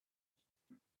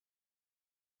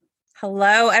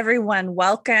Hello, everyone.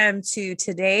 Welcome to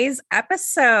today's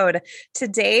episode.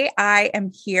 Today, I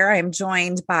am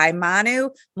joined by Manu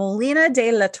Molina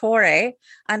de la Torre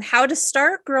on how to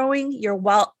start growing your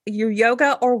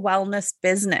yoga or wellness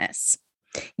business.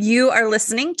 You are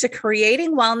listening to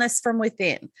Creating Wellness from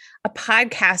Within, a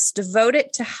podcast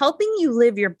devoted to helping you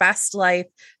live your best life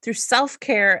through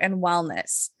self-care and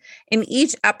wellness. In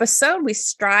each episode, we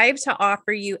strive to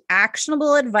offer you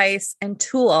actionable advice and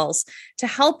tools to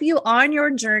help you on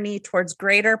your journey towards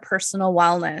greater personal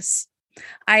wellness.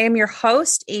 I am your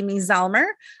host, Amy Zellmer.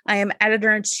 I am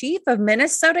editor-in-chief of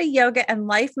Minnesota Yoga and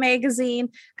Life magazine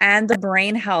and the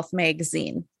Brain Health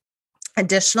magazine.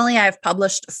 Additionally, I've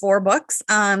published 4 books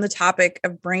on the topic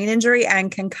of brain injury and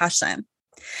concussion.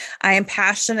 I am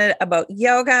passionate about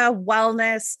yoga,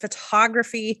 wellness,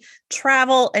 photography,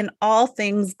 travel, and all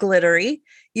things glittery.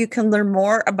 You can learn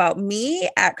more about me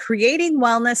at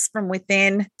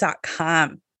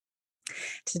creatingwellnessfromwithin.com.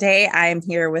 Today, I am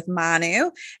here with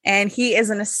Manu, and he is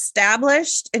an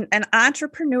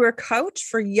entrepreneur coach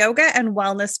for yoga and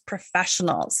wellness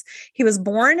professionals. He was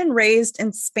born and raised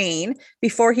in Spain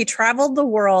before he traveled the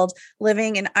world,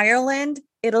 living in Ireland,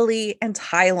 Italy, and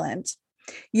Thailand.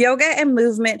 Yoga and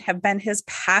movement have been his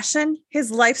passion,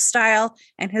 his lifestyle,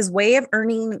 and his way of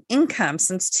earning income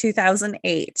since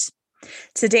 2008.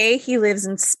 Today, he lives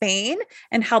in Spain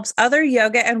and helps other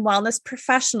yoga and wellness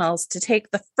professionals to take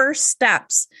the first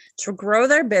steps to grow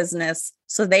their business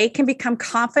so they can become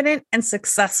confident and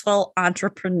successful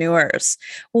entrepreneurs.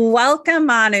 Welcome,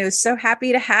 Manu. So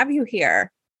happy to have you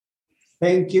here.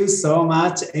 Thank you so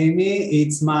much, Amy.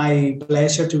 It's my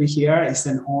pleasure to be here. It's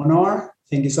an honor.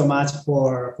 Thank you so much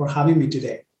for having me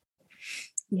today.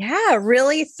 Yeah,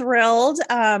 really thrilled.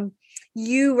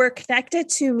 You were connected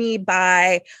to me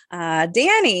by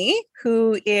Danny,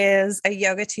 who is a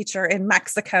yoga teacher in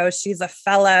Mexico. She's a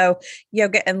fellow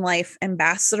Yoga and Life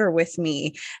ambassador with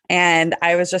me. And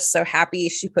I was just so happy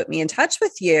she put me in touch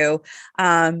with you.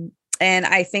 And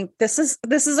I think this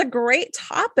is a great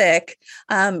topic.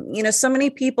 So many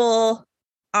people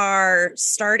are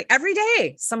starting every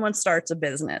day. Someone starts a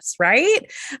business, right?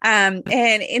 And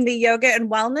in the yoga and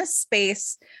wellness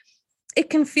space, it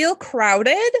can feel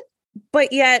crowded,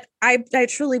 but yet I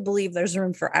truly believe there's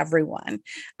room for everyone.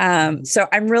 So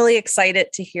I'm really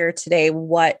excited to hear today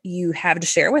what you have to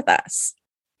share with us.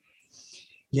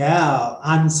 Yeah,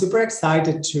 I'm super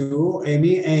excited too,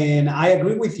 Amy. And I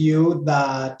agree with you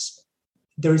that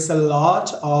there is a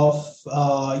lot of,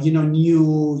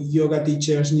 new yoga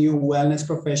teachers, new wellness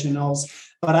professionals.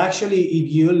 But actually,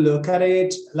 if you look at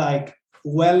it, like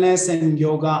wellness and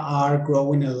yoga are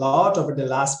growing a lot over the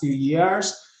last few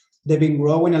years. They've been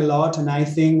growing a lot. And I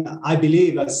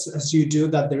believe, as you do,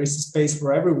 that there is a space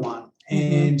for everyone.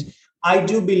 Mm-hmm. And I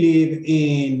do believe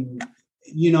in,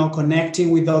 connecting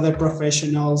with other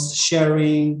professionals,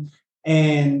 sharing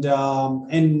and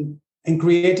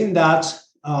creating that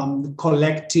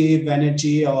collective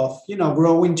energy of,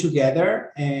 growing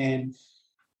together and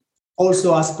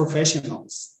also as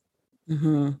professionals.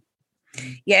 Mm-hmm.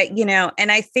 Yeah,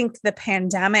 and I think the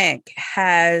pandemic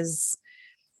has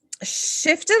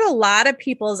shifted a lot of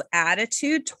people's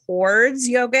attitude towards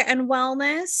yoga and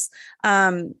wellness.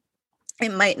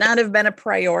 It might not have been a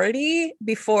priority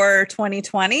before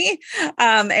 2020.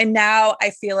 And now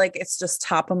I feel like it's just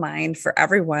top of mind for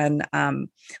everyone,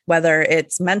 whether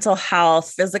it's mental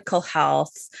health, physical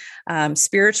health,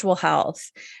 spiritual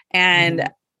health. And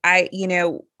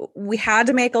we had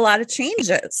to make a lot of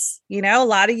changes. A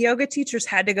lot of yoga teachers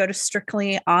had to go to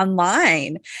strictly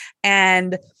online.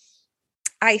 And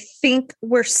I think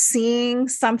we're seeing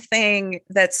something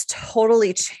that's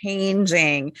totally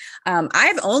changing.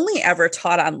 I've only ever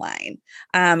taught online.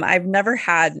 I've never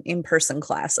had in-person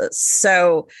classes.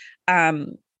 So, I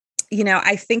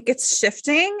think it's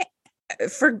shifting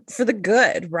for the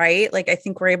good, right? Like, I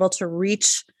think we're able to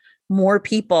reach more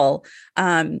people.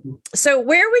 So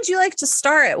where would you like to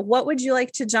start? What would you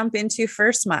like to jump into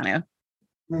first, Manu?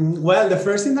 Well, the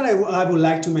first thing that I would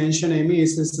like to mention, Amy,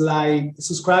 is like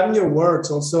subscribing your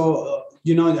words. Also,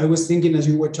 I was thinking as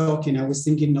you were talking, I was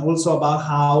thinking also about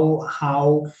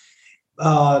how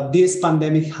this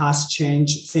pandemic has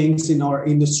changed things in our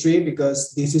industry,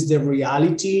 because this is the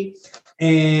reality.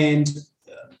 And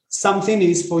something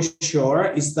is for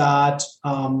sure is that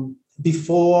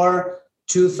before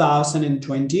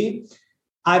 2020,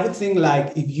 I would think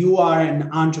like if you are an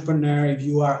entrepreneur, if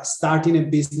you are starting a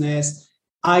business,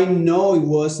 I know it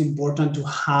was important to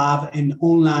have an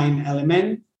online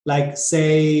element, like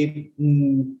say,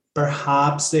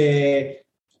 perhaps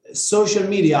social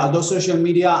media. Although social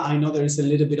media, I know there is a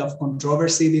little bit of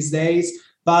controversy these days,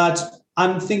 but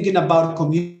I'm thinking about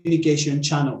communication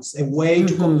channels, a way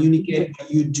to communicate what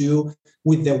you do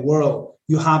with the world.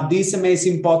 You have this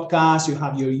amazing podcast, you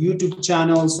have your YouTube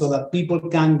channel so that people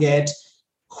can get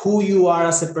who you are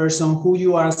as a person, who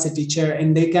you are as a teacher,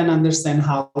 and they can understand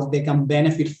how they can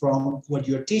benefit from what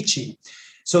you're teaching.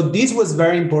 So this was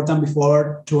very important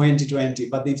before 2020,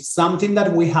 but it's something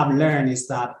that we have learned is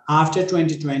that after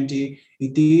 2020,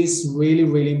 it is really,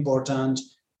 really important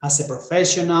as a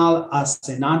professional, as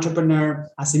an entrepreneur,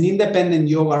 as an independent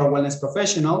yoga or wellness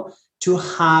professional, to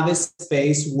have a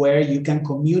space where you can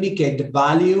communicate the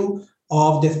value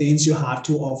of the things you have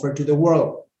to offer to the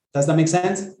world. Does that make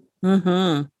sense?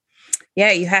 Mm-hmm.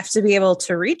 Yeah, you have to be able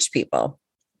to reach people.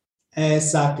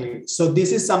 Exactly. So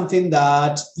this is something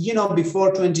that,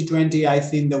 before 2020, I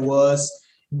think there was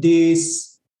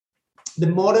this, the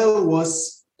model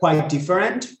was quite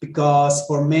different because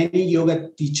for many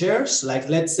yoga teachers, like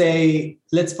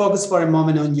let's focus for a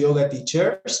moment on yoga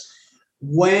teachers.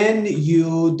 When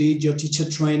you did your teacher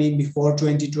training before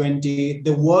 2020,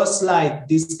 there was like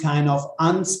this kind of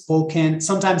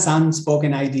sometimes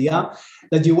unspoken idea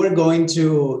that you were going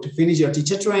to finish your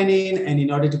teacher training, and in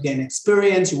order to gain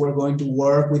experience, you were going to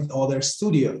work with other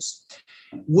studios,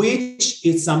 which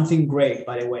is something great,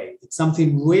 by the way. It's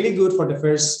something really good for the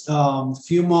first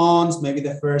few months, maybe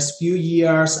the first few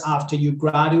years after you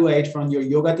graduate from your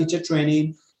yoga teacher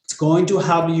training. It's going to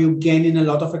help you gaining a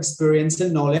lot of experience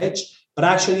and knowledge. But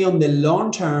actually, on the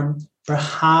long term,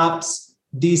 perhaps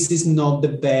this is not the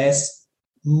best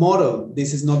model.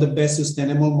 This is not the best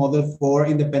sustainable model for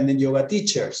independent yoga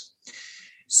teachers.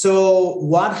 So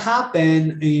what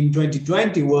happened in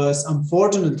 2020 was,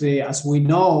 unfortunately, as we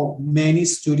know, many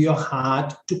studios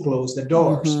had to close the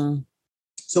doors. Mm-hmm.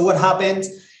 So what happened?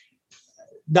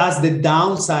 That's the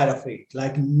downside of it.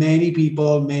 Like many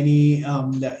people, many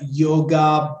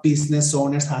yoga business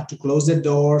owners had to close the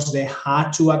doors. They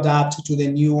had to adapt to the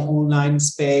new online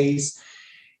space.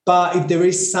 But if there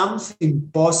is something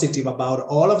positive about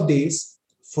all of this,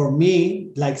 for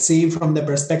me, like seeing from the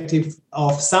perspective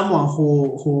of someone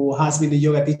who has been a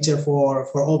yoga teacher for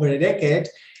over a decade,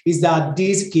 is that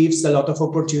this gives a lot of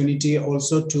opportunity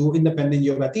also to independent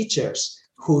yoga teachers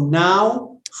who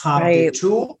now have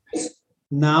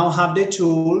the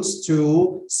tools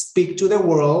to speak to the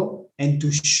world and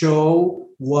to show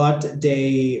what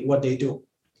they do.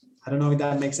 I don't know if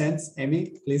that makes sense.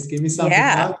 Amy, please give me something.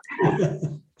 Yeah.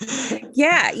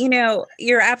 Yeah,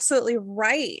 you're absolutely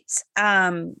right.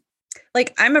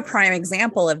 Like I'm a prime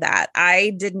example of that.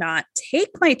 I did not take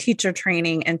my teacher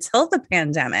training until the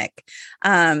pandemic.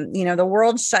 The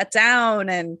world shut down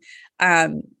and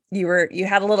you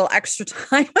had a little extra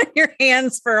time on your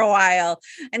hands for a while.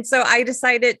 And so I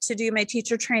decided to do my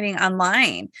teacher training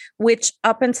online, which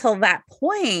up until that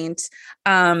point,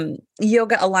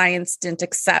 Yoga Alliance didn't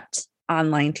accept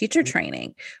online teacher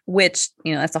training, which,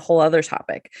 that's a whole other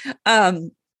topic.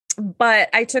 But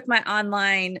I took my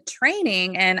online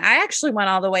training and I actually went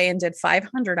all the way and did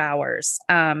 500 hours.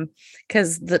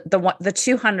 Cause the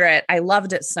 200, I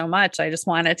loved it so much. I just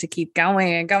wanted to keep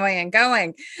going and going and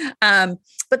going.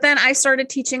 But then I started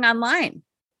teaching online,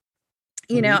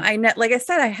 like I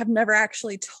said, I have never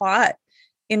actually taught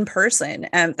in person.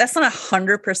 That's not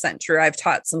 100% true. I've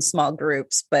taught some small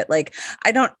groups, but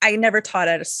I never taught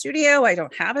at a studio. I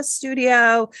don't have a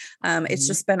studio. It's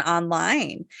just been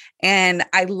online and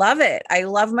I love it. I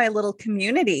love my little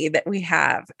community that we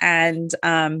have. And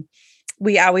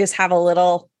we always have a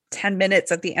little 10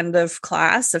 minutes at the end of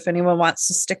class if anyone wants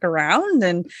to stick around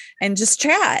and just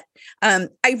chat. I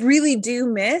really do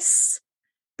miss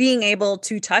being able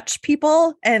to touch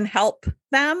people and help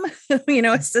them,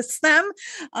 assist them.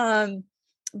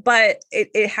 But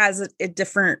it has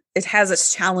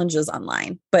its challenges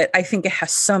online, but I think it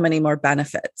has so many more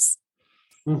benefits.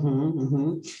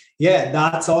 Yeah,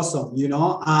 that's awesome.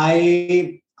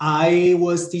 I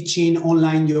was teaching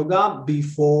online yoga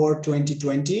before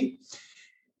 2020.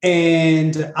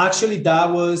 And actually that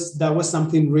was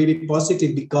something really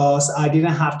positive because I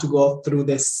didn't have to go through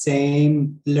the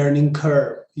same learning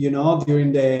curve,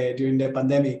 during the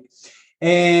pandemic.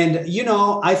 And,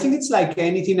 I think it's like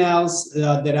anything else.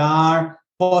 There are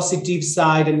positive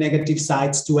side and negative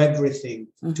sides to everything.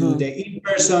 To the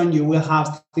in-person, you will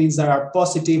have things that are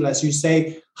positive, as you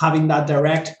say, having that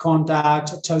direct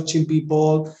contact, touching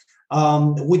people.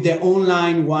 With the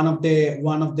online, one of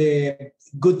the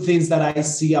good things that I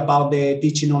see about the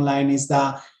teaching online is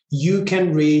that you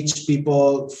can reach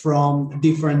people from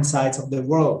different sides of the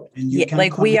world, and you can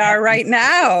like we are right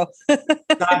now.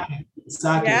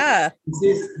 Exactly. Yeah.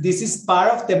 This is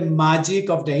part of the magic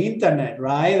of the internet,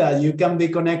 right? That you can be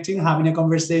connecting, having a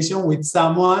conversation with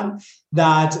someone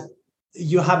that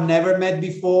you have never met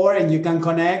before, and you can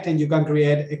connect and you can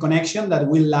create a connection that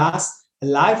will last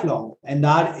lifelong. And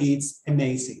that is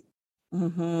amazing.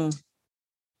 Mm-hmm.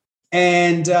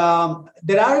 And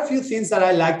there are a few things that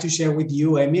I like to share with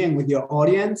you, Amy, and with your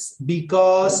audience,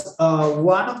 because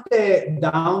one of the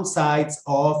downsides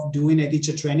of doing a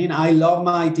teacher training, I love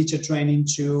my teacher training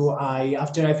too.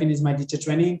 After I finished my teacher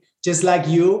training, just like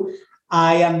you,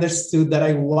 I understood that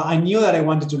I knew that I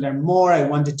wanted to learn more. I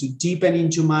wanted to deepen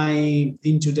into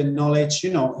the knowledge.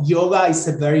 You know, yoga is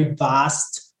a very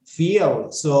vast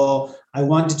field. So I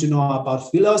wanted to know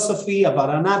about philosophy,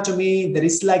 about anatomy. There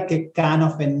is like a kind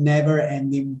of a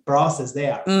never-ending process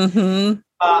there. Mm-hmm.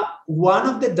 One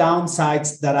of the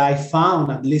downsides that I found,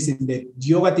 at least in the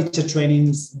yoga teacher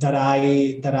trainings that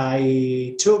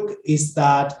I took, is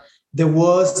that there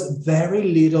was very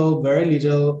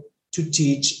little to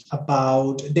teach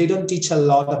about. They don't teach a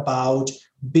lot about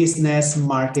business,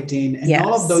 marketing, and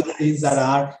all of those things that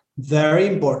are very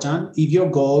important if your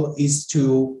goal is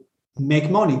to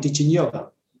make money teaching yoga.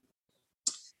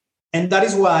 And that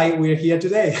is why we're here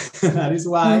today. That is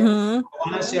why I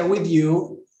want to share with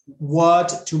you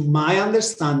what, to my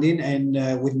understanding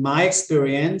and with my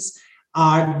experience,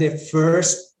 are the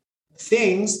first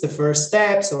things, the first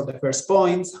steps, or the first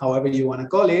points, however you want to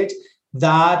call it,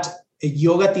 that a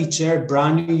yoga teacher,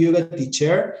 brand new yoga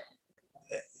teacher,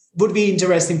 would be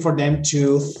interesting for them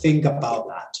to think about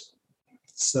that.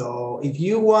 So if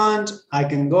you want, I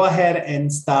can go ahead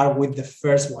and start with the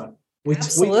first one, which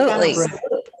Absolutely.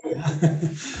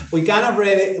 we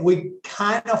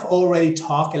kind of already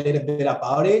talk a little bit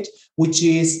about it, which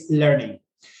is learning.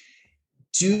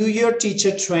 Do your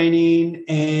teacher training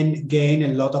and gain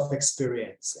a lot of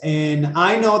experience. And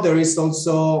I know there is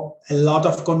also a lot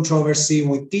of controversy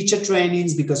with teacher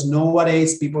trainings, because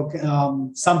nowadays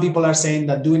some people are saying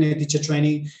that doing a teacher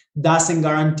training doesn't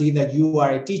guarantee that you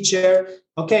are a teacher.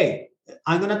 Okay,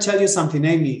 I'm going to tell you something,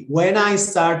 Amy. When I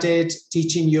started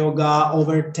teaching yoga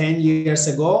over 10 years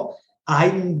ago, I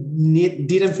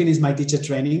didn't finish my teacher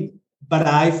training, but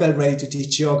I felt ready to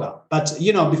teach yoga. But,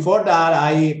 before that,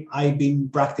 I've been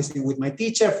practicing with my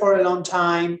teacher for a long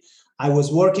time. I was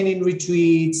working in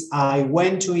retreats. I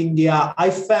went to India. I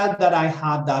felt that I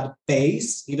had that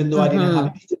base, even though I didn't have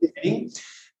a teacher training,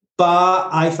 but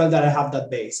I felt that I have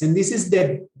that base. And this is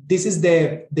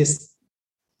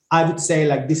I would say,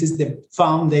 like, this is the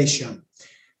foundation.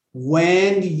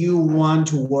 When you want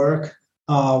to work,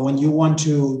 when you want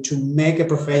to make a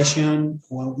profession,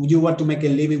 when you want to make a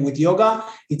living with yoga,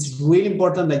 it's really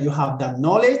important that you have that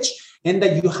knowledge and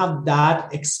that you have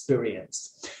that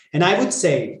experience. And I would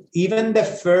say even the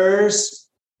first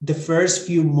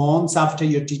few months after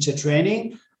your teacher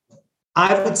training,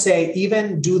 I would say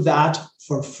even do that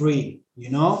for free,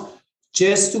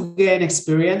 just to gain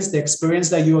experience, the experience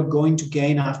that you are going to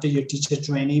gain after your teacher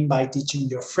training by teaching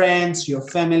your friends, your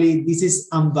family. This is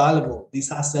invaluable. This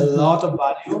has a lot of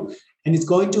value, and it's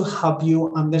going to help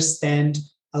you understand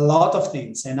a lot of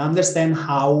things and understand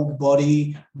how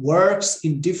body works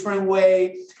in different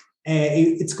way.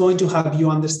 It's going to help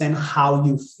you understand how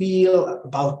you feel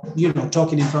about,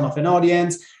 talking in front of an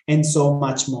audience, and so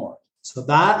much more. So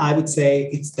that, I would say,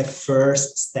 it's the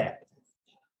first step.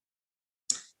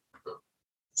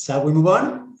 Shall we move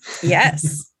on?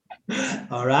 Yes.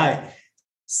 All right.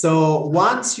 So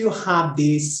once you have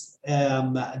this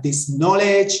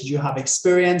knowledge, you have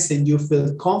experience, and you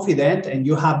feel confident, and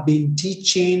you have been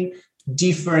teaching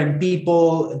different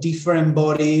people, different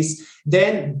bodies,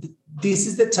 then this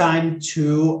is the time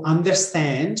to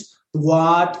understand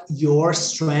what your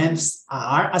strengths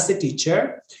are as a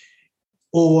teacher,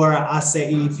 or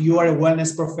if you are a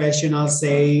wellness professional,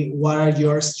 say, what are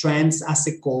your strengths as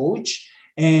a coach?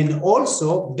 And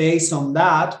also, based on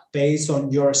that, based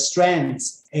on your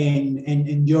strengths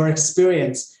and your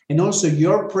experience, and also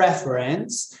your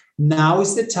preference, now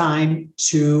is the time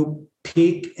to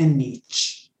pick a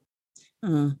niche.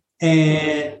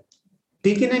 And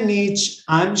picking a niche,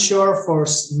 I'm sure for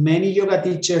many yoga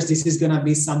teachers, this is going to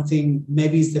be something,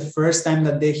 maybe it's the first time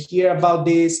that they hear about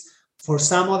this. For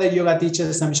some other yoga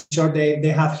teachers, I'm sure they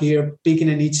have heard picking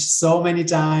a niche so many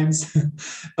times,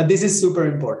 but this is super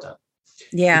important.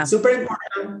 Yeah. It's super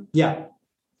important. Yeah.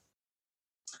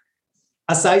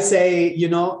 As I say,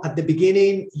 at the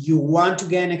beginning, you want to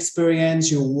gain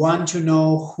experience. You want to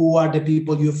know who are the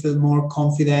people you feel more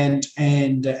confident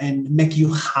and make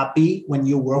you happy when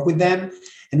you work with them.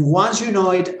 And once you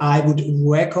know it, I would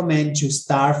recommend to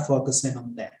start focusing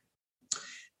on them.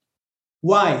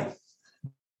 Why?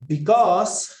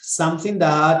 Because something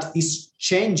that is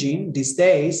changing these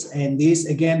days, and this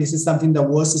is something that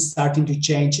was starting to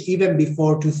change even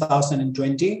before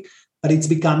 2020, but it's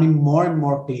becoming more and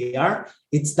more clear.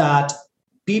 It's that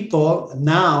people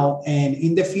now and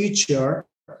in the future,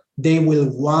 they will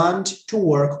want to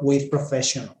work with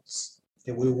professionals.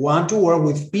 They will want to work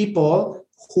with people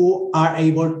who are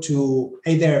able to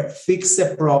either fix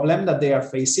a problem that they are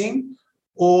facing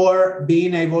or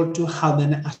being able to help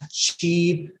them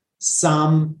achieve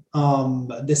some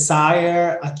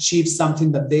desire, achieve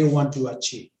something that they want to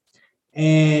achieve.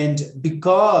 And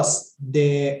because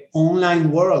the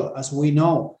online world, as we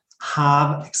know,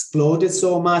 have exploded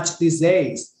so much these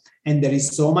days, and there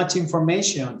is so much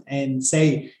information, and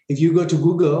say, if you go to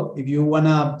Google, if you want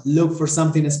to look for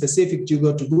something specific, you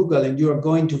go to Google and you are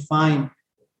going to find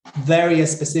very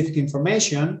specific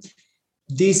information.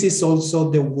 This is also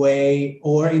the way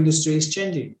our industry is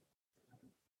changing.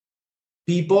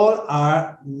 People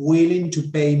are willing to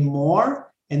pay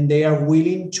more, and they are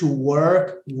willing to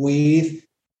work with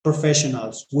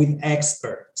professionals, with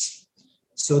experts.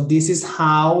 So this is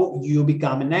how you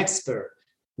become an expert.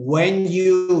 When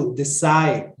you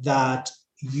decide that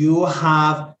you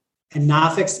have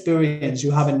enough experience,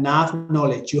 you have enough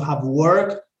knowledge, you have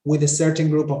worked with a certain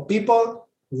group of people,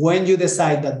 when you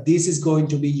decide that this is going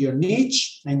to be your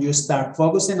niche and you start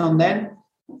focusing on them,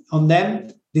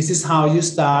 this is how you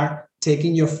start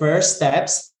taking your first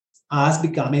steps as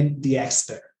becoming the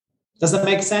expert. Does that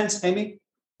make sense, Amy?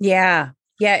 Yeah,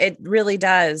 it really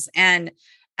does. And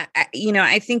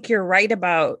I think you're right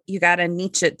about, you got to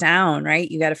niche it down, right?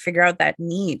 You got to figure out that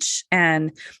niche.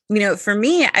 And, for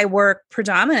me, I work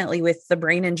predominantly with the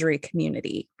brain injury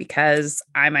community because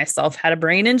I myself had a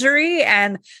brain injury,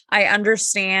 and I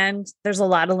understand there's a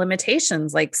lot of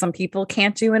limitations. Like some people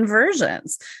can't do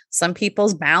inversions. Some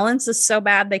people's balance is so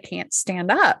bad they can't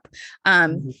stand up.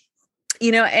 And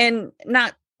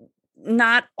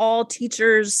not all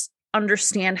teachers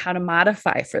understand how to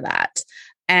modify for that.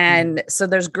 And so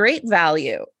there's great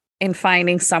value in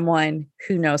finding someone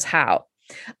who knows how.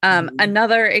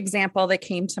 Another example that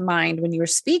came to mind when you were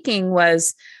speaking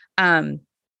was, I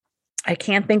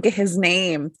can't think of his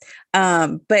name,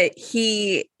 but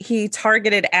he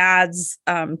targeted ads.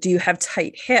 Do you have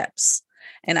tight hips?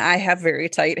 And I have very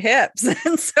tight hips.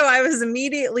 And so I was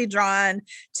immediately drawn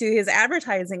to his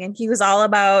advertising, and he was all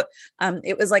about,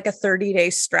 it was like a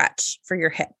 30-day stretch for your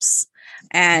hips.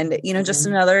 And, just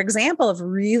another example of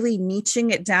really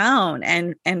niching it down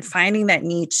and finding that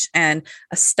niche and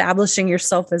establishing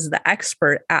yourself as the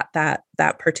expert at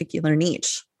that particular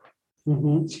niche.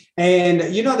 Mm-hmm. And,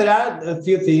 there are a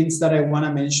few things that I want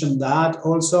to mention that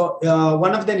also.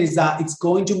 One of them is that it's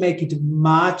going to make it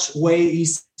way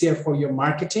easier for your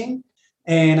marketing.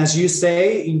 And as you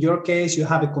say, in your case, you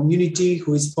have a community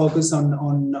who is focused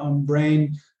on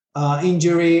brain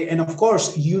injury. And of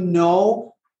course,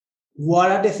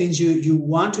 what are the things you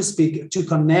want to speak to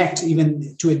connect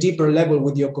even to a deeper level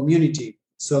with your community.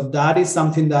 So that is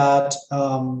something that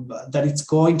it's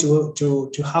going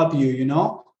to help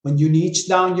you, when you niche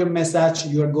down your message,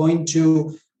 you're going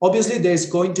to, obviously there's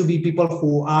going to be people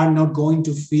who are not going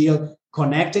to feel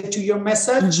connected to your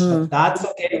message, but that's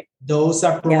okay. Those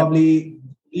are probably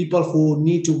people who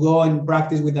need to go and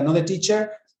practice with another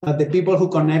teacher, but the people who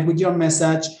connect with your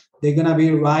message, they're going to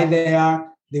be right there.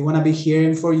 They want to be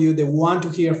hearing from you. They want to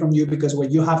hear from you because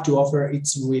what you have to offer,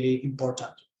 it's really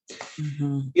important.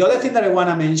 Mm-hmm. The other thing that I want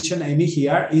to mention, Amy,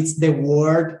 here is the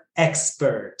word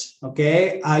expert.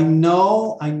 Okay. I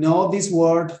know this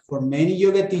word. For many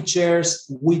yoga teachers,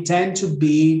 we tend to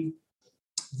be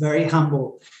very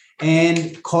humble,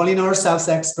 and calling ourselves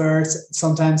experts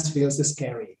sometimes feels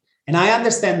scary. And I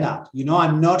understand that.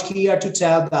 I'm not here to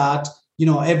tell that,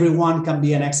 everyone can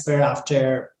be an expert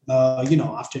after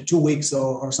 2 weeks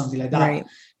or something like that. Right.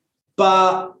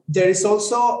 But there is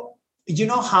also,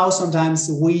 how sometimes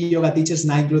we yoga teachers,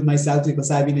 and I include myself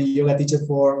because I've been a yoga teacher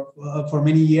for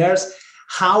many years,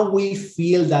 how we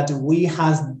feel that we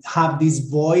have this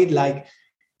void. Like,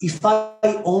 if I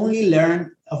only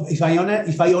learn, if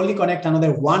I only connect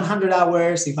another 100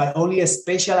 hours, if I only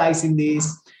specialize in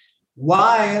this,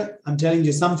 while I'm telling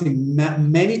you something,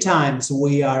 many times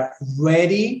we are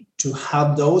ready to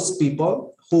help those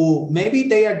people who maybe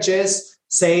they are just,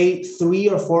 say, 3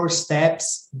 or 4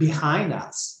 steps behind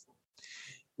us.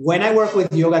 When I work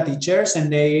with yoga teachers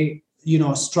and they,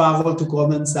 struggle to call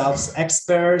themselves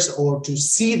experts or to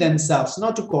see themselves,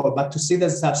 not to call, but to see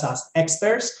themselves as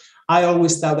experts, I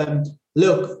always tell them,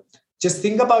 look, just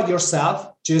think about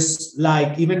yourself, just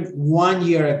like even 1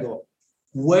 year ago.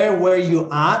 Where were you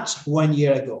at 1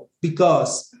 year ago?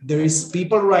 Because there is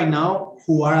people right now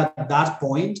who are at that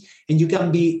point, and you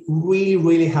can be really,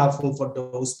 really helpful for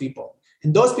those people.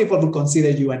 And those people will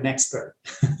consider you an expert.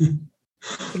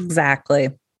 Exactly.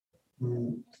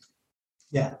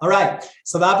 Yeah. All right.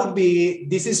 So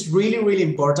this is really, really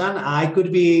important. I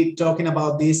could be talking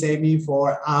about this, Amy,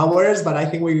 for hours, but I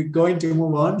think we're going to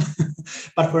move on.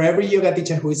 But for every yoga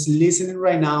teacher who is listening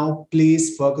right now,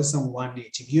 please focus on one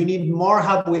niche. If you need more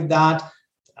help with that,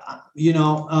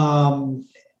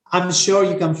 I'm sure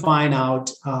you can find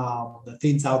out the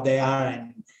things out there.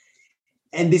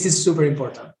 And this is super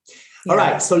important. Yeah. All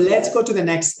right. So let's go to the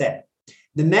next step.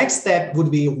 The next step would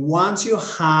be once you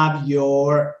have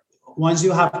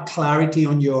clarity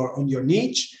on your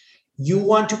niche, you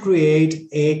want to create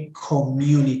a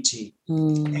community.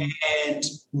 And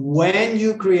when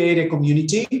you create a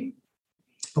community,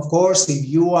 of course, if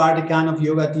you are the kind of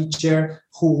yoga teacher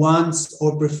who wants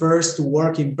or prefers to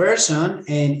work in person,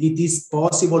 and it is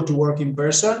possible to work in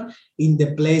person in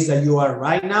the place that you are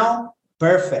right now,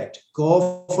 perfect.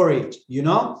 Go for it,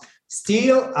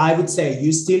 Still, I would say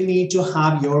you still need to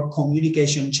have your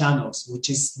communication channels,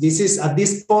 this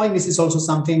is also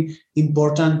something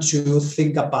important to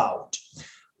think about.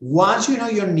 Once you know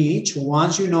your niche,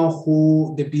 once you know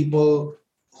who the people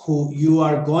who you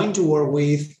are going to work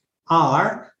with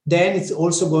are, then it's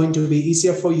also going to be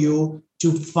easier for you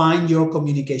to find your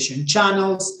communication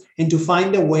channels and to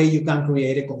find the way you can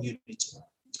create a community.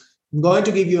 I'm going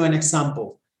to give you an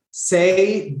example.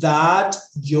 Say that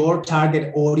your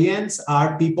target audience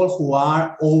are people who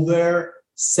are over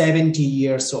 70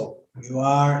 years old. You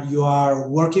are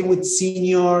working with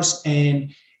seniors,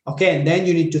 and then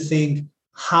you need to think,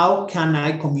 how can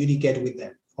I communicate with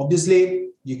them? Obviously,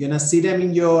 you're going to see them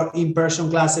in your in-person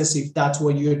classes if that's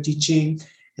what you're teaching.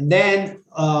 And then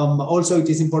also it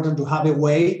is important to have a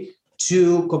way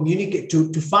to communicate,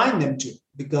 to find them too.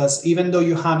 Because even though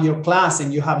you have your class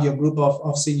and you have your group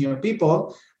of senior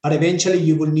people, but eventually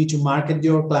you will need to market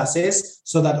your classes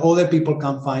so that other people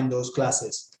can find those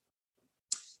classes.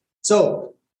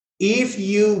 So if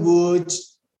you would,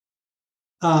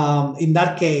 in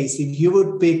that case, if you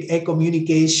would pick a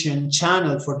communication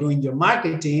channel for doing your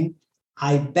marketing,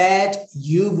 I bet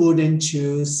you wouldn't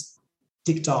choose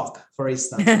TikTok, for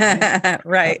instance.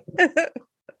 Right.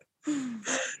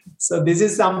 So this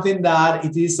is something that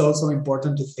it is also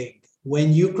important to think.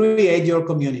 When you create your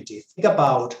community, think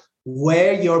about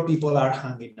where your people are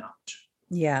hanging out.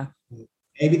 Yeah.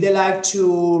 Maybe they like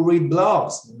to read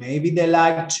blogs. Maybe they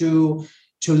like to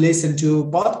listen to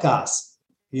podcasts.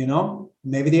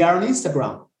 Maybe they are on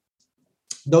Instagram.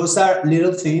 Those are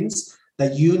little things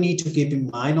that you need to keep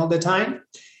in mind all the time.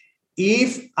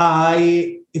 If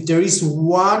there is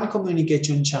one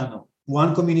communication channel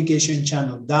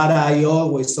that I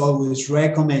always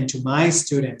recommend to my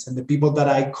students and the people that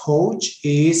I coach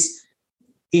is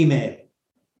email.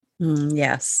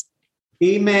 Yes.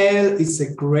 Email is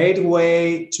a great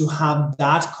way to have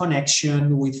that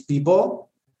connection with people.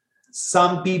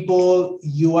 Some people,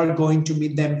 you are going to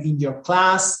meet them in your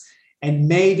class, and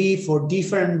maybe for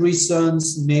different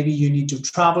reasons, maybe you need to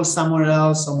travel somewhere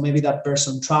else, or maybe that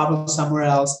person travels somewhere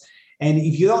else. And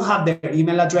if you don't have their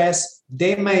email address,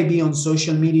 they may be on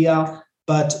social media,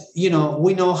 but we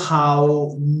know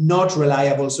how not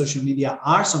reliable social media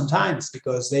are sometimes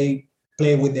because they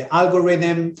play with the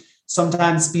algorithm.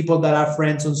 Sometimes people that are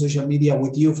friends on social media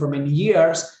with you for many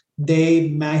years, they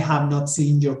may have not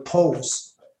seen your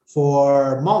posts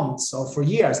for months or for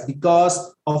years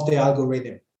because of the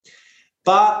algorithm.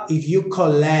 But if you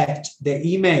collect the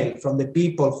email from the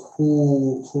people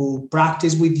who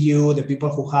practice with you, the people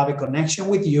who have a connection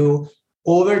with you,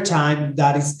 over time,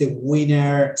 that is the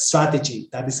winner strategy.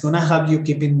 That is going to help you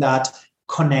keeping that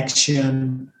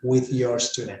connection with your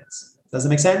students. Does it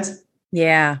make sense?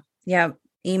 Yeah. Yeah.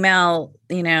 Email,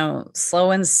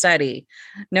 slow and steady.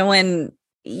 Emails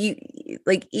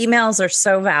are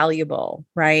so valuable,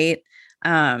 right?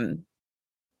 And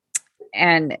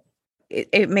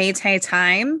it may take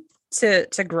time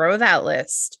to grow that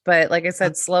list, but like I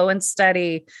said, slow and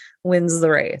steady wins the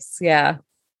race. Yeah.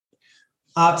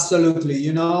 Absolutely.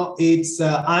 It's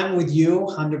I'm with you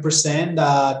 100%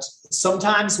 that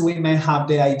sometimes we may have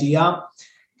the idea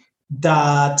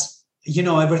that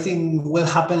everything will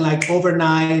happen like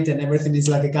overnight and everything is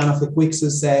like a kind of a quick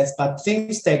success, but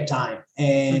things take time.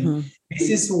 And this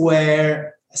is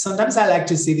where sometimes I like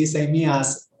to see this, Amy,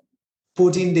 as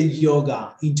putting the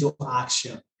yoga into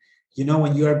action.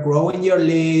 When you are growing your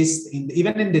list,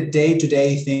 even in the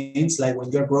day-to-day things, like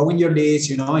when you're growing your list,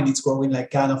 and it's growing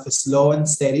like kind of slow and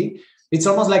steady, it's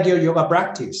almost like your yoga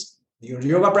practice. Your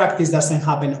yoga practice doesn't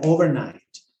happen overnight.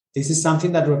 This is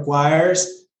something that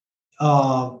requires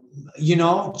uh,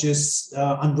 just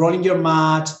unrolling your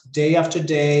mat day after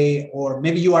day, or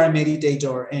maybe you are a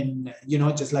meditator and,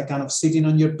 just like kind of sitting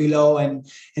on your pillow and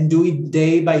do it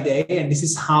day by day. And this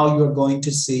is how you're going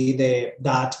to see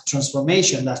that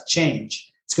transformation, that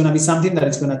change. It's going to be something that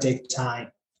is going to take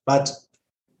time, but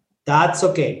that's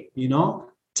okay.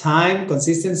 Time,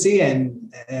 consistency,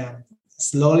 and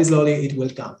slowly it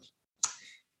will come.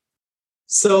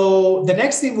 So the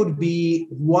next thing would be,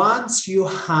 once you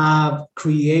have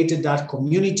created that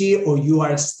community, or you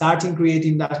are starting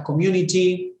creating that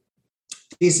community,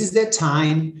 this is the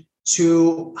time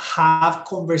to have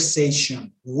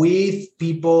conversation with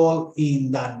people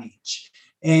in that niche,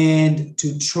 and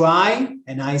to try,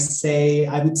 and I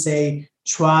would say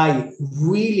try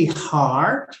really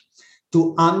hard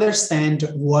to understand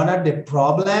what are the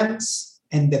problems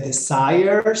and the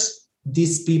desires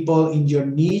these people in your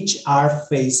niche are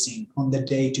facing on the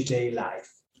day-to-day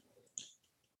life.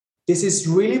 This is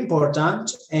really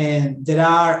important, and there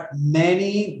are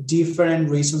many different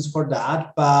reasons for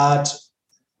that, but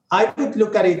I would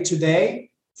look at it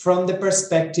today from the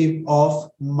perspective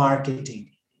of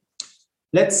marketing.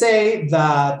 Let's say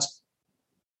that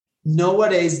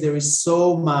nowadays there is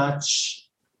so much,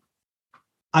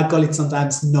 I call it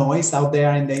sometimes noise out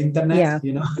there in the internet.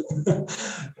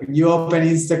 When you open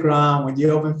Instagram, when you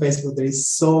open Facebook, there is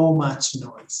so much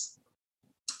noise.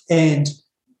 And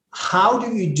how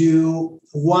do you do,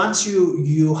 once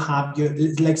you have your,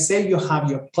 let's say you have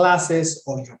your classes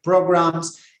or your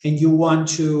programs and you want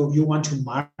to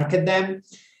market them,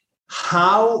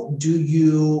 how do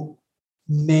you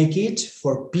make it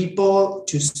for people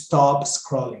to stop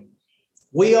scrolling?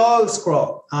 We all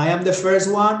scroll. I am the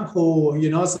first one who,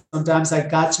 sometimes I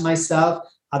catch myself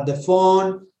at the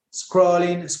phone,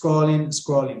 scrolling.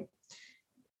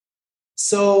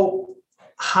 So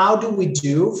how do we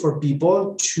do for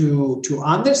people to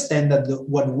understand that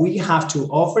what we have to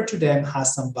offer to them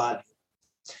has some value?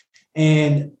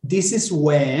 And this is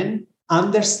when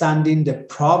understanding the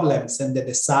problems and the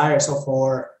desires of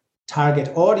our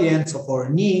target audience, of our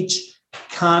niche,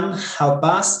 can help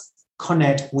us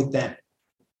connect with them.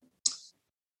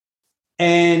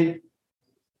 And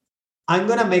I'm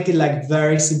going to make it like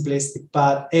very simplistic,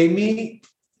 but Amy,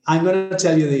 I'm going to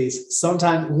tell you this.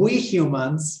 Sometimes we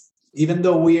humans,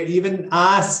 even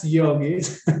as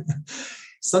yogis,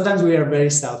 sometimes we are very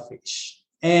selfish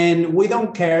and we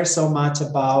don't care so much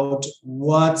about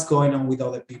what's going on with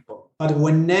other people. But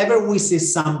whenever we see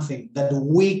something that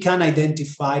we can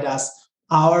identify as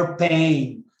our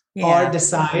pain or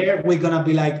desire, we're going to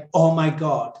be like, oh my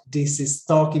God, this is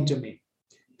talking to me.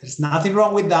 There's nothing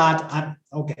wrong with that.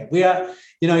 Okay, we are,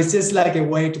 it's just like a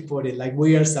way to put it, like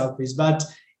we are selfish. But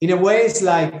in a way, it's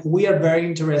like we are very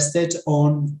interested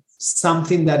on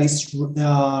something that is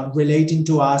relating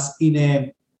to us in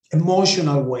an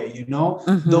emotional way,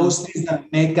 Mm-hmm. Those things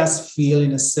that make us feel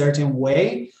in a certain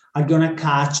way are going to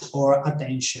catch our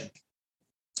attention.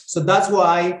 So that's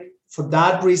why, for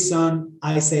that reason,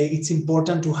 I say it's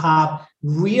important to have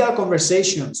real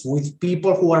conversations with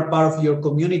people who are part of your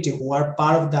community, who are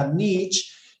part of that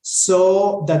niche,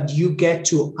 so that you get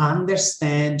to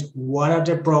understand what are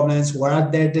their problems, what are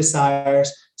their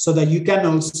desires, so that you can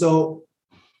also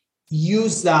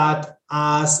use that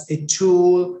as a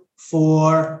tool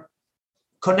for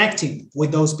connecting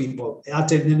with those people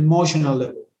at an emotional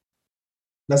level.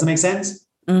 Does that make sense?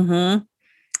 Mm-hmm.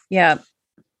 Yeah.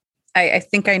 I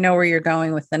think I know where you're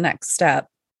going with the next step.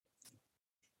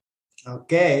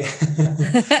 Okay.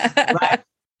 Right.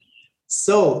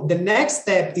 So the next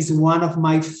step is one of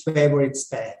my favorite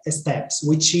steps,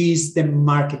 which is the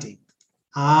marketing.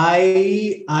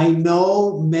 I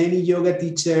know many yoga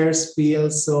teachers feel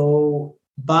so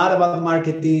bad about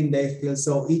marketing. They feel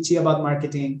so itchy about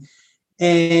marketing.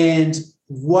 And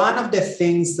one of the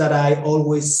things that I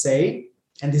always say,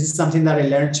 and this is something that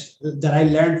I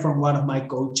learned from one of my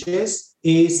coaches,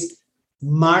 is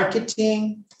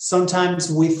marketing.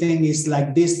 Sometimes we think it's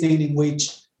like this thing in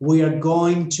which we are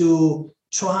going to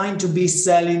trying to be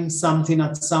selling something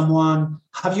at someone.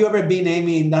 Have you ever been,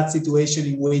 Amy, in that situation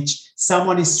in which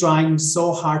someone is trying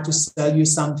so hard to sell you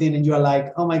something and you're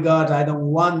like, oh my God, I don't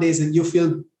want this, and you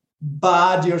feel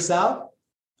bad yourself?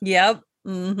 Yep.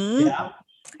 Mm-hmm. Yeah.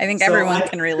 I think everyone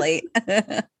can relate.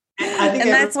 And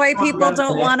that's why people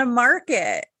don't want to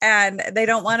market and they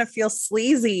don't want to feel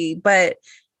sleazy. But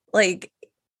like,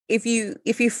 if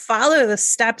you follow the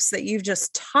steps that you've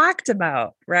just talked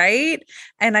about, right,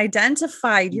 and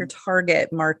identified your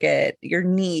target market, your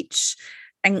niche,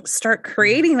 and start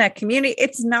creating that community,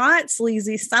 it's not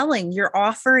sleazy selling. You're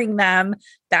offering them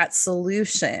that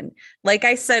solution. Like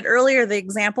I said earlier, the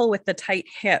example with the tight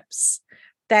hips,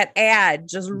 that ad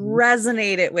just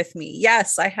resonated with me.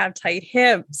 Yes, I have tight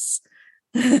hips.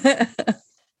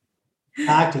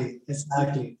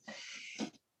 Exactly.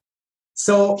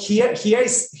 So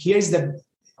here's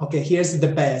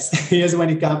the best. Here's when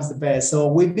it comes the best. So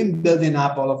we've been building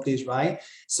up all of this, right?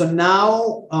 So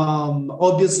now,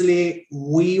 obviously,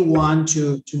 we want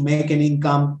to make an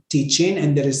income teaching,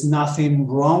 and there is nothing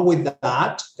wrong with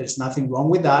that. There's nothing wrong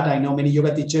with that. I know many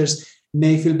yoga teachers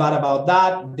may feel bad about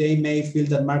that. They may feel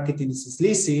that marketing is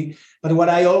sleazy. But what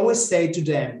I always say to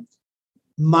them,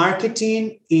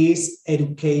 marketing is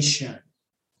education.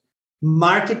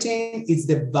 Marketing is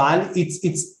the value.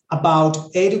 It's about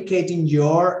educating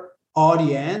your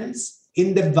audience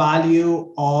in the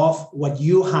value of what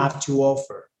you have to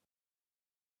offer.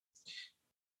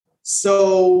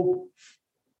 So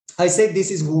I say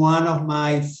this is one of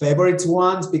my favorite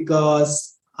ones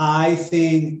because I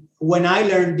think when I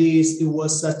learned this, it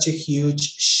was such a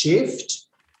huge shift.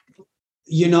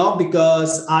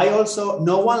 Because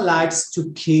no one likes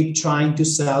to keep trying to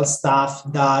sell stuff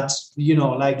that,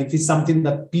 like if it's something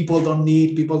that people don't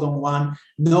need, people don't want,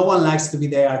 no one likes to be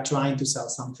there trying to sell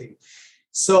something.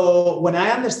 So when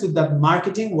I understood that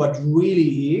marketing, what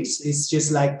really is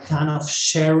just like kind of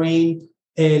sharing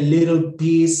a little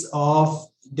piece of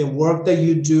the work that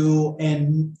you do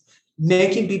and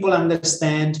making people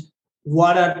understand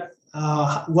what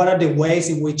are the ways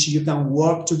in which you can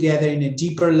work together in a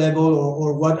deeper level,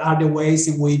 or what are the ways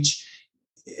in which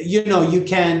you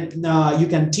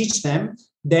can teach them,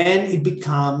 then it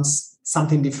becomes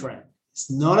something different.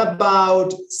 It's not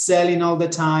about selling all the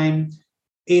time,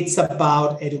 it's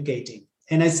about educating.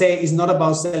 And I say it's not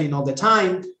about selling all the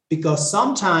time because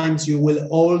sometimes you will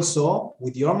also,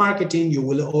 with your marketing, you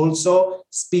will also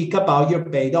speak about your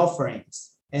paid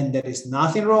offerings, and there is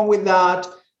nothing wrong with that.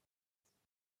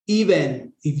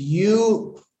 Even if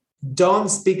you don't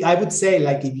speak, I would say,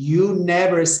 like, if you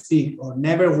never speak or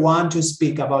never want to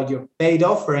speak about your paid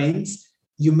offerings,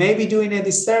 you may be doing a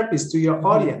disservice to your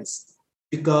audience,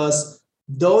 because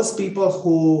those people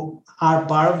who are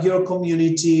part of your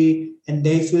community and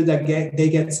they feel that they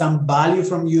get some value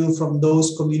from you, from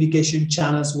those communication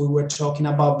channels we were talking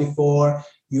about before,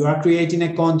 you are creating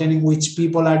a content in which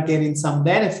people are getting some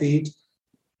benefit.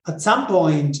 At some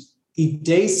point, if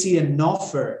they see an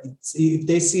offer, if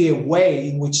they see a way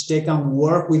in which they can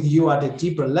work with you at a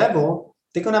deeper level,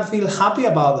 they're going to feel happy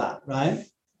about that, right?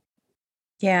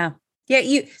 Yeah.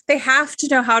 Yeah. They have to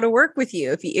know how to work with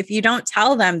you. If you don't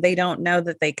tell them, they don't know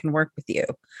that they can work with you.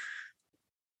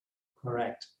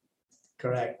 Correct.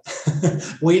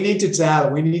 We need to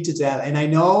tell. And I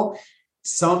know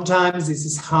sometimes this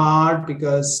is hard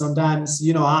because sometimes,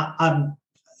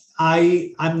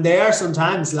 I'm there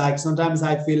sometimes, sometimes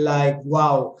I feel like,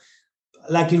 wow,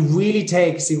 like it really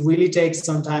takes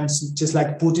sometimes just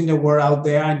like putting the word out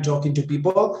there and talking to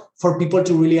people for people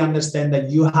to really understand that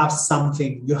you have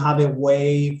a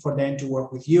way for them to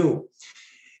work with you.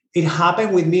 It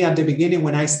happened with me at the beginning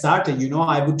when I started,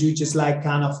 I would do just like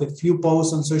kind of a few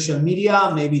posts on social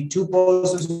media, maybe 2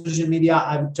 posts on social media.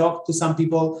 I would talk to some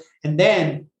people, and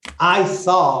then I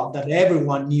thought that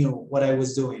everyone knew what I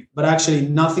was doing, but actually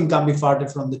nothing can be farther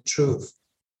from the truth.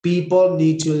 People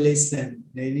need to listen.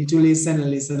 They need to listen and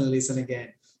listen and listen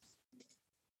again.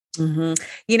 Mm-hmm.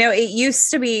 It used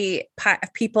to be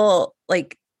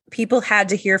people had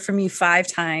to hear from you 5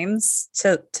 times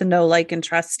to know, like, and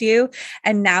trust you.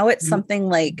 And now it's something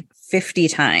like 50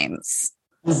 times.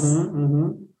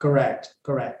 Correct.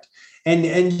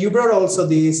 And you brought also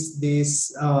these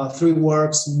 3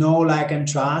 words, know, like, and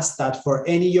trust, that for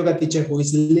any yoga teacher who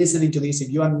is listening to this, if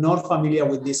you are not familiar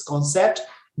with this concept,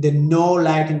 the know,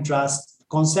 like, and trust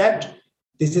concept,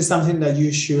 this is something that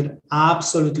you should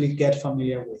absolutely get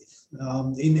familiar with.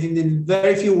 In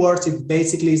very few words, it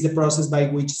basically is the process by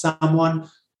which someone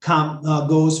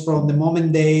goes from the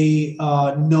moment they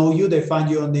know you, they find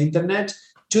you on the internet,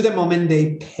 to the moment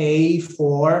they pay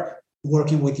for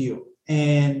working with you.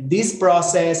 And this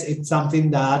process is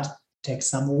something that takes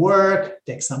some work,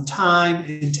 takes some time,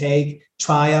 and take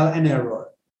trial and error.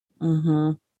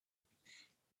 Mm-hmm.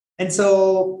 And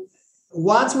so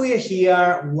once we are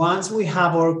here, once we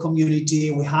have our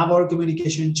community, we have our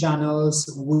communication channels,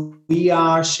 we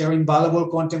are sharing valuable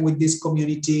content with this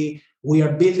community, we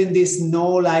are building this know,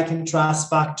 like, and trust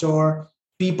factor,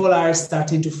 people are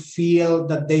starting to feel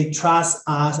that they trust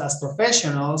us as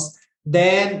professionals,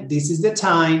 then this is the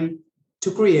time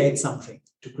to create something,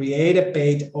 to create a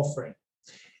paid offering.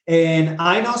 And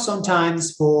I know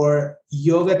sometimes for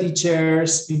yoga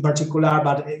teachers in particular,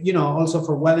 but also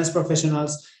for wellness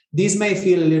professionals, this may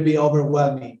feel a little bit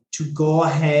overwhelming to go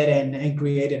ahead and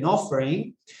create an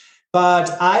offering.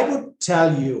 But I would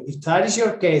tell you, if that is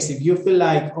your case, if you feel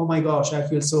like, oh my gosh, I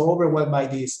feel so overwhelmed by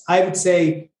this, I would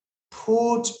say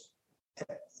put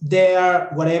there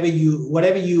whatever you want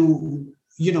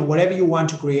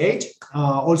to create.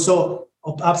 Also,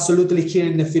 absolutely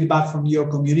hearing the feedback from your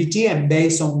community and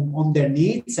based on their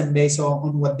needs and based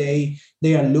on what they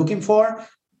are looking for.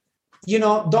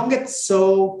 Don't get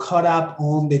so caught up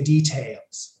on the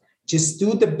details. Just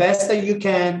do the best that you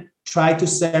can. Try to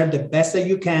serve the best that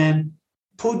you can.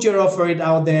 Put your offering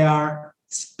out there.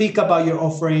 Speak about your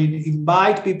offering.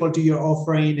 Invite people to your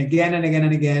offering again and again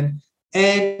and again,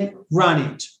 and run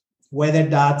it. Whether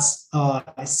that's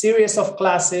a series of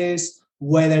classes,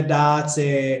 whether that's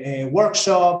a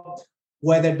workshop,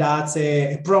 whether that's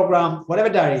a program, whatever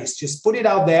that is, just put it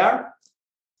out there.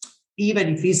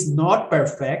 Even if it's not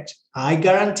perfect, I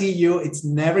guarantee you it's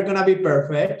never going to be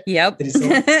perfect. Yep. There is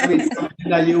always something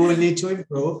that you will need to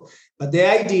improve. But the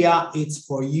idea is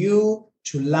for you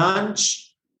to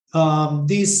launch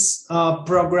this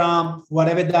program,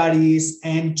 whatever that is,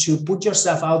 and to put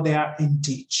yourself out there and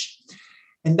teach.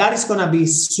 And that is going to be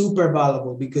super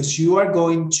valuable because you are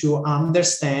going to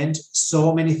understand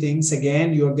so many things.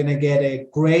 Again, you're going to get a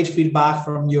great feedback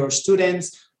from your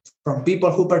students, from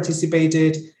people who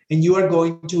participated, and you are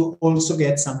going to also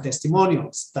get some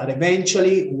testimonials that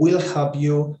eventually will help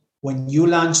you when you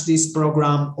launch this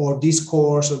program or this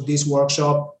course or this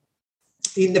workshop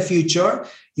in the future.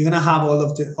 You're going to have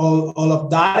all of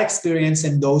that experience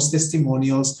and those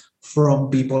testimonials from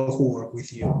people who work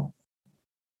with you.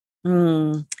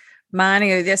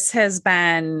 Manu, this has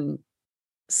been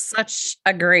such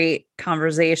a great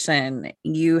conversation.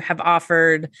 You have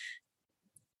offered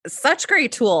such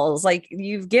great tools. Like,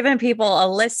 you've given people a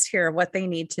list here of what they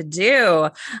need to do.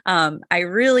 I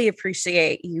really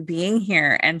appreciate you being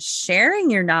here and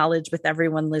sharing your knowledge with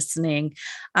everyone listening.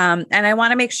 And I want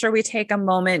to make sure we take a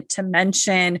moment to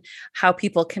mention how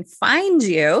people can find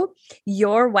you.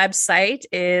 Your website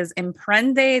is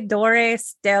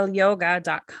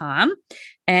emprendedoresdelyoga.com.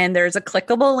 And there's a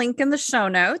clickable link in the show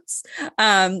notes.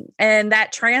 And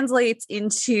that translates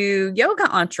into yoga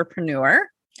entrepreneur,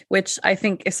 which I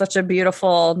think is such a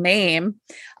beautiful name.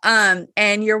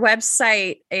 And your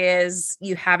website is,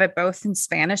 you have it both in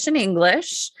Spanish and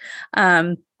English.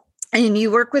 And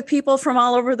you work with people from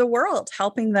all over the world,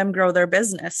 helping them grow their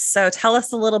business. So tell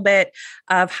us a little bit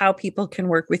of how people can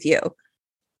work with you.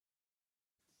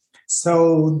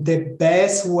 So the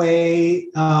best way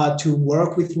to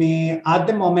work with me at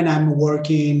the moment, I'm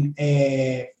working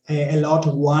a lot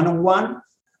one-on-one.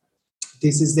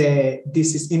 This is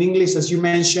in English, as you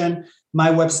mentioned. My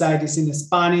website is in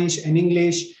Spanish and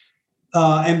English.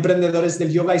 Emprendedores del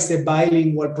Yoga is a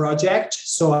bilingual project,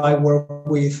 so I work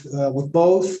with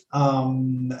both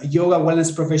yoga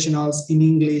wellness professionals in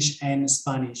English and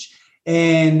Spanish.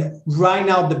 And right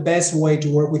now, the best way to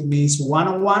work with me is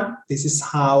one-on-one. This is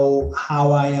how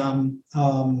I am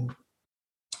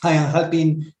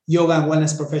helping yoga and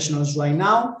wellness professionals right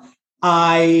now.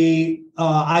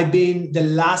 I've been the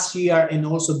last year and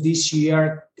also this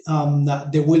year,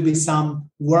 there will be some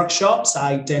workshops.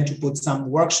 I tend to put some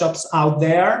workshops out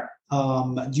there.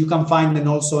 You can find them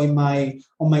also on my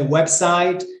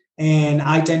website. And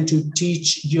I tend to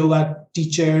teach yoga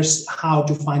teachers how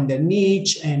to find their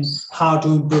niche and how to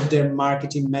improve their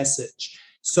marketing message.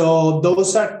 So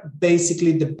those are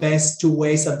basically the best two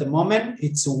ways at the moment.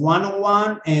 It's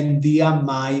one-on-one and via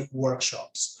my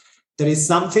workshops. There is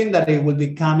something that it will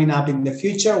be coming up in the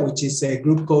future, which is a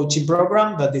group coaching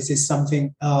program, but this is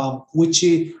something which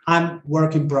I'm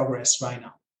work in progress right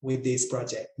now with this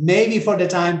project. Maybe for the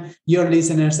time your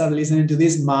listeners are listening to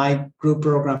this, my group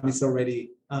program is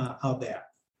already out there.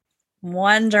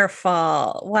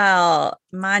 Wonderful. Well,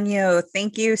 Manu,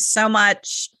 thank you so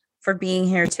much for being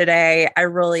here today. I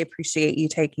really appreciate you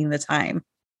taking the time.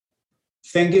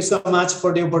 Thank you so much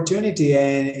for the opportunity,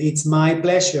 and it's my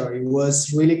pleasure. It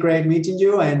was really great meeting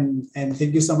you, and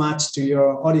thank you so much to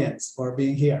your audience for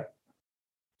being here.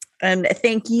 And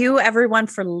thank you, everyone,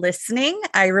 for listening.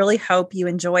 I really hope you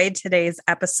enjoyed today's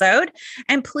episode.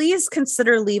 And please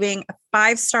consider leaving a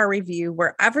 5-star review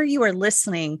wherever you are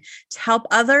listening to help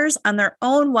others on their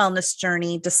own wellness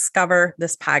journey discover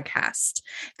this podcast.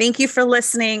 Thank you for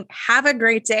listening. Have a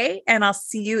great day, and I'll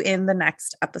see you in the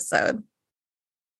next episode.